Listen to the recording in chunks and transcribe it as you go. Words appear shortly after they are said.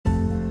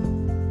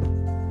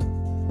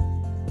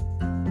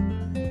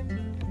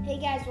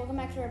Welcome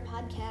back to our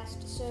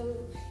podcast. So,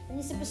 in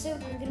this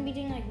episode, I'm gonna be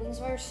doing like Wings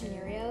of Fire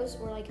scenarios,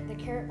 where like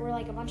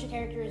a bunch of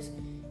characters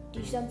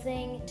do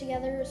something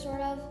together,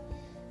 sort of.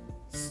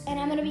 And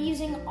I'm gonna be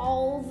using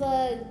all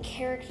the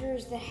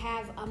characters that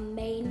have a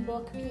main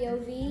book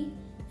POV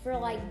for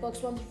like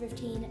books 1 through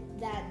 15.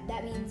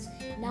 That means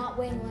not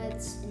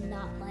winglets,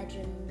 not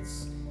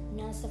legends,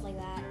 none stuff like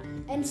that.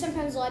 And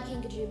sometimes I'll add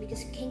Kinkajou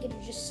because Kinkajou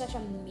is just such a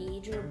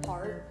major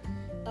part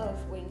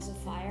of Wings of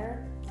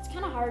Fire. It's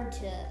kind of hard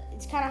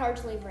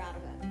to leave her out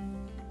of it.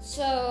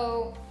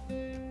 So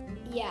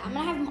yeah, I'm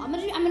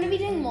gonna be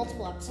doing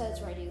multiple episodes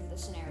where I do the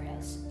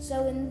scenarios.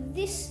 So in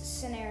this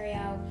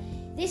scenario,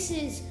 this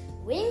is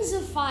Wings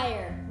of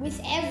Fire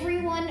with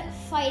everyone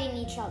fighting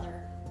each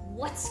other.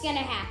 What's gonna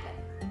happen?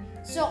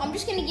 So I'm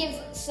just gonna give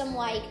some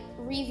like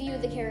review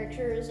of the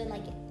characters and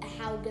like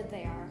how good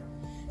they are.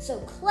 So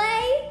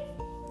Clay,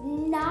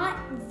 not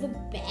the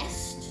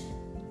best.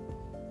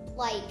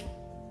 Like,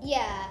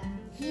 yeah,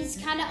 he's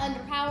kind of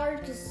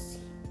underpowered because,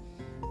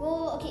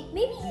 well, okay,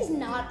 maybe he's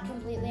not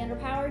completely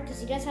underpowered because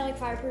he does have like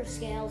fireproof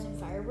scales and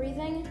fire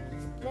breathing.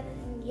 But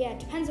yeah, it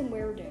depends on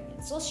where we're doing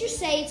it. So let's just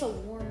say it's a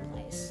warm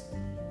place.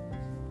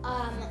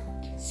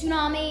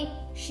 Tsunami,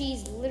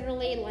 she's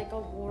literally like a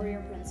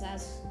warrior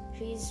princess.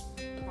 She's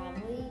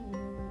probably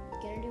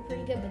gonna do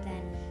pretty good, but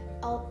then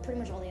pretty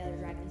much all the other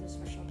dragons have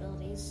special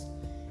abilities.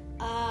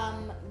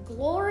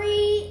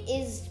 Glory,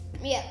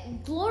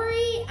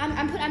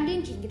 I'm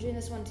doing Kinkajou in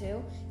this one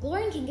too.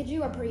 Glory and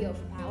Kinkajou are pretty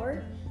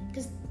overpowered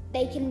because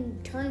they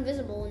can turn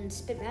invisible and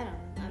spit venom.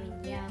 I mean,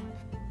 yeah.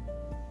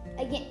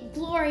 Again,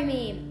 Glory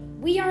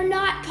meme. We are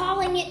not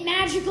calling it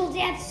magical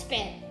death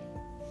spit.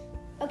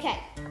 Okay,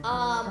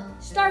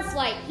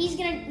 Starflight, he's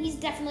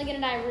definitely gonna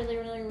die really,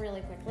 really,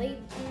 really quickly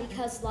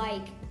because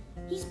like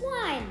he's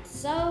blind.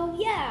 So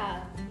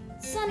yeah,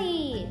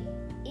 Sunny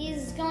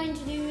is going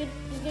to do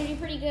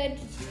pretty good.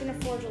 He's gonna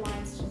forge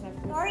alliances with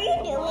everyone. What are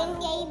you doing,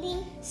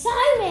 baby?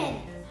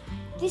 Simon,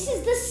 this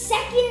is the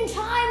second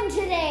time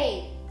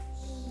today.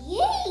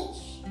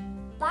 Yeesh!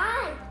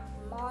 Bye,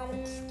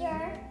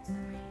 monster.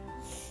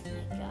 Oh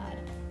my God.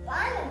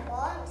 I'm a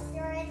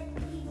monster in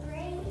the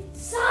brain.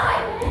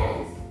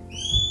 Simon!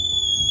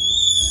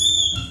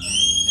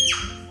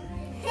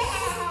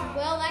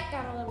 Well, that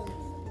got a little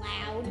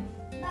loud.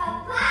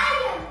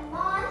 Bye, you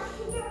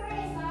monster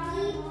in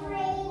the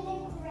brain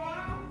and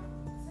crap.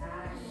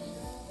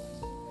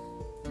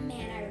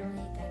 Man, I really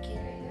hate that kid.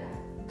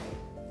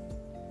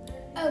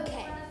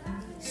 Okay,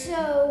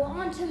 so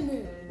on to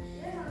Moon.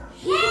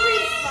 He can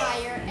breathe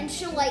fire, and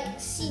she'll like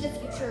see the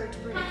future to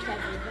predict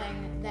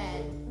everything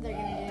that they're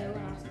gonna do,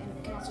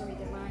 and can also read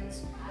their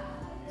minds.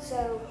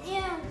 So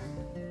yeah,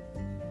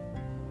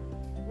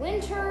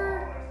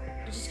 Winter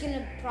is just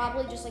gonna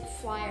probably just like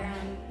fly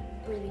around,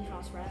 breathing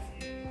cross breath.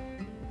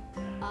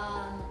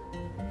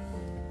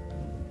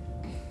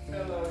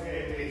 Hello,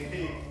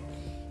 baby.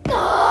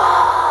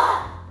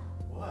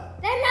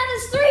 What? That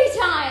was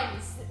 3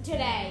 times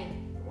today.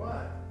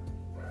 What?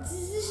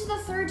 This is the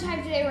 3rd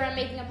time today where I'm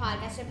making a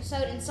podcast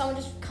episode and someone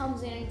just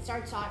comes in and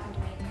starts talking to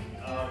me.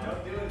 Oh,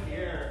 don't do it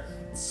here.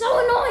 It's so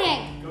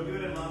annoying! Go do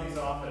it in Mommy's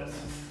office.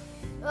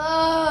 No.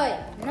 I'm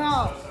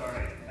so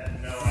sorry. I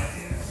had no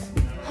idea.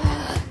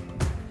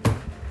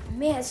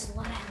 Man, this is a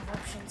lot of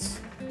interruptions.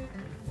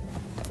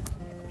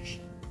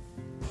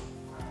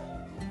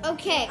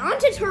 Okay, on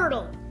to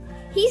Turtle.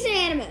 He's an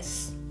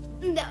animus.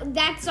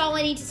 That's all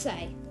I need to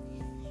say.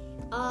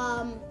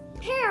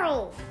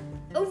 Peril.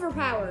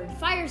 Overpowered.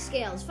 Fire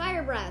scales.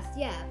 Fire breath.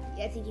 Yeah,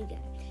 I think you get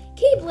it.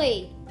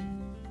 Keeply.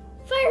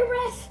 Fire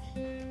breath.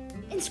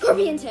 And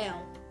scorpion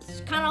tail.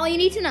 That's kind of all you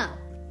need to know.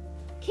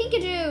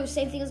 Kinkajou.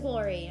 Same thing as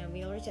Glory.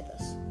 We already said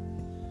this.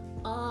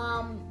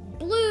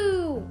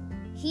 Blue.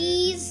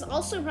 He's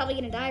also probably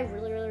going to die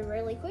really, really,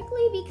 really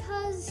quickly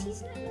because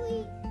he's not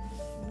really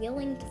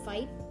willing to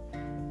fight.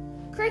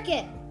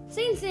 Cricket.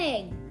 Same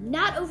thing.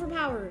 Not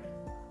overpowered.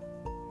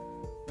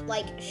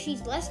 Like,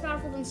 she's less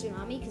powerful than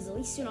Tsunami, because at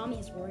least Tsunami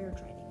has warrior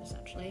training,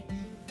 essentially.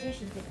 Yeah,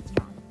 she's good at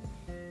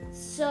Tsunami.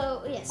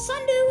 So, yeah,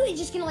 Sundew is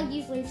just gonna, like,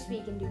 use Leaf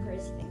Speak and do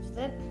crazy things with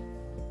it.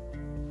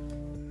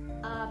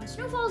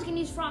 Snowfall is gonna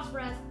use Frost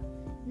Breath,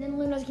 and then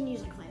Luna's gonna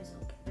use, like, Flame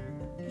Silk.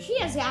 She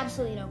has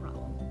absolutely no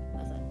problem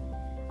with it.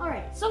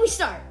 Alright, so we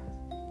start.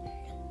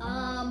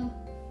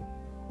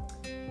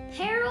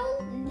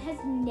 Peril has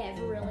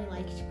never really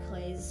liked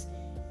Clay's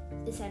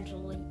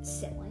essentially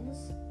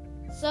siblings.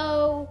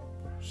 So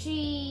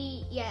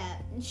she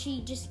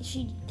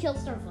killed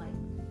Starflight.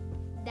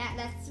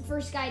 That's the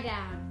first guy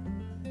down.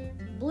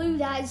 Blue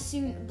dies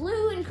soon.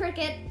 Blue and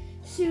Cricket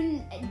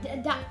soon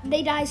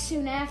they die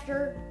soon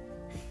after.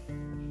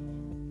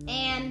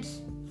 And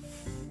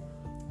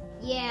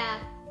yeah,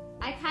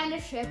 I kind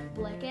of shipped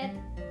Blicket.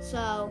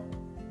 So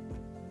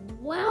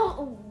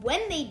well,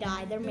 when they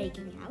die, they're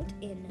making out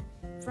in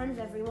front of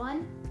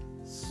everyone.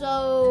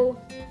 So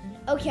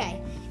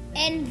okay.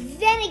 And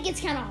then it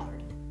gets kind of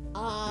hard.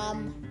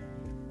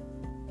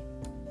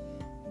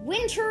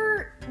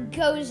 Winter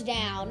goes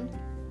down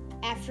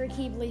after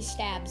Keebly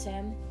stabs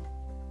him.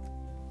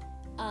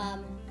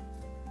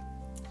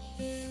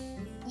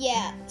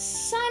 yeah,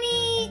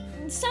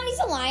 Sunny's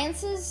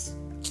alliances,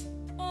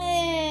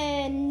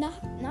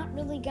 not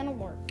really gonna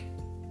work.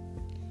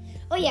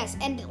 Oh yes,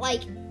 and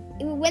like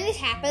when this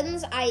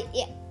happens,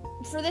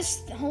 for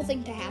this whole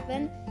thing to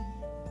happen,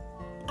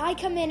 I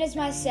come in as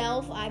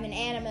myself. I'm an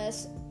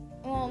animus.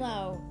 Well,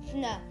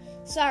 no,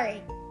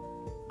 sorry,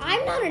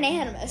 I'm not an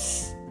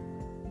animus.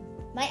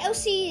 My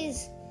OC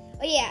is,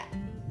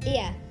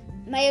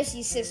 my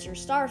OC's sister,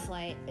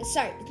 Starflight.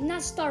 Sorry,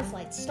 not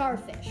Starflight,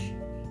 Starfish.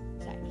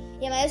 Sorry.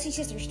 Yeah, my OC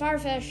sister,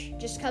 Starfish,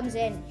 just comes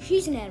in.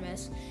 She's an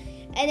animus.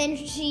 And then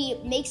she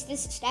makes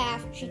this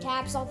staff. She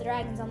taps all the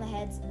dragons on the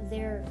heads.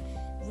 They're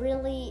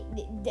really,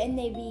 then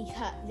they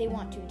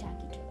want to attack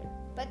each other.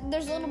 But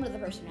there's a little bit of the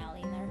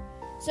personality in there.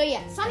 So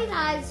yeah, Sunny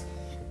dies.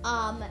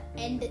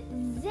 And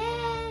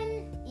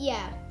then,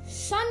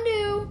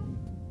 Sundew,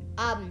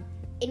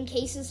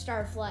 encases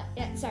Starflight.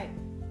 Sundew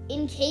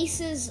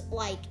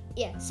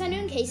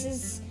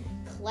encases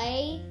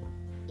Clay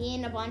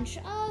in a bunch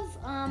of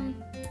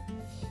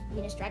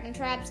Venus dragon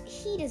traps.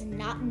 He does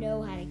not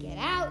know how to get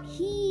out.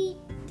 He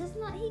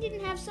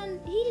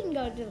didn't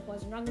go to the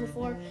poison dragon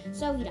before,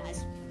 so he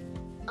dies.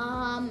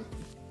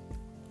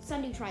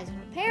 Sundew tries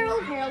on Peril.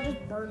 Peril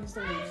just burns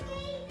the leaves.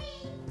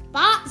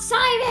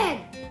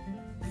 Simon!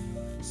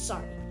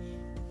 Sorry.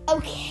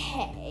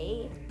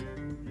 Okay.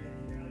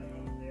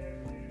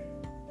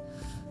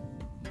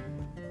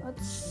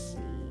 Let's see.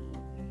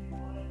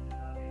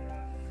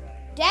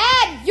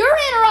 Dad, you're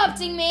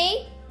interrupting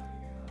me!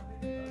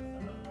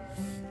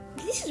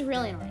 This is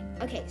really annoying.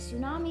 Okay,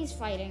 Tsunami's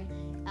fighting.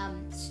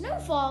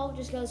 Snowfall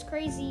just goes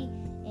crazy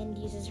and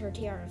uses her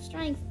Tiara of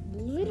Strength,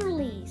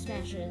 literally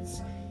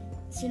smashes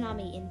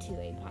Tsunami into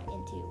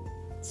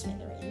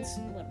smithereens,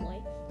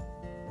 literally.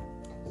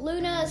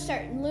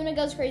 Luna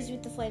goes crazy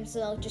with the flame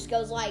silk, just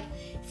goes like,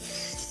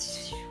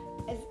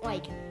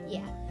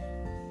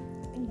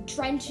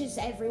 drenches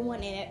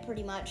everyone in it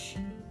pretty much.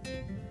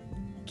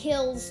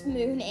 Kills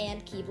Moon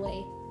and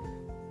Keyblade.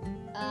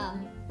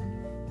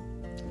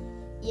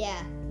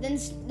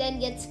 Then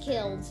gets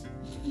killed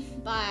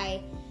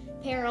by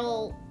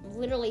Peril,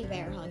 literally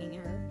bear hugging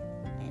her.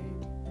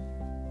 And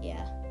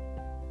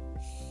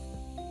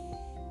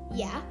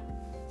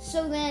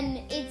so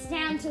then it's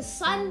down to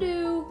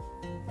Sundew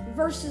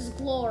versus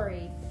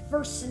Glory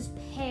versus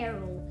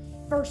Peril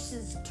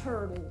versus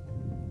Turtle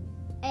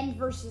and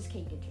versus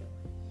Kinkajou.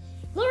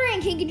 Glory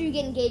and Kinkajou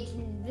get engaged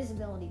in an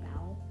invisibility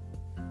battle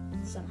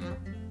somehow.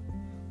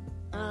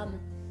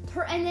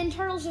 And then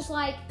Turtle's just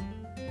like,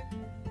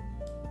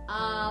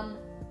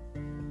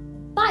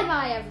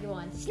 bye-bye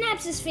everyone.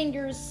 Snaps his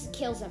fingers,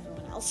 kills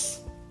everyone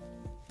else.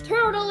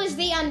 Turtle is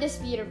the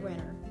undisputed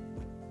winner.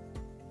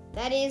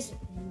 That is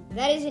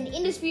an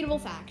indisputable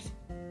fact.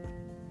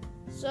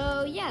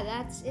 So yeah,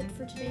 that's it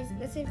for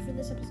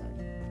this episode.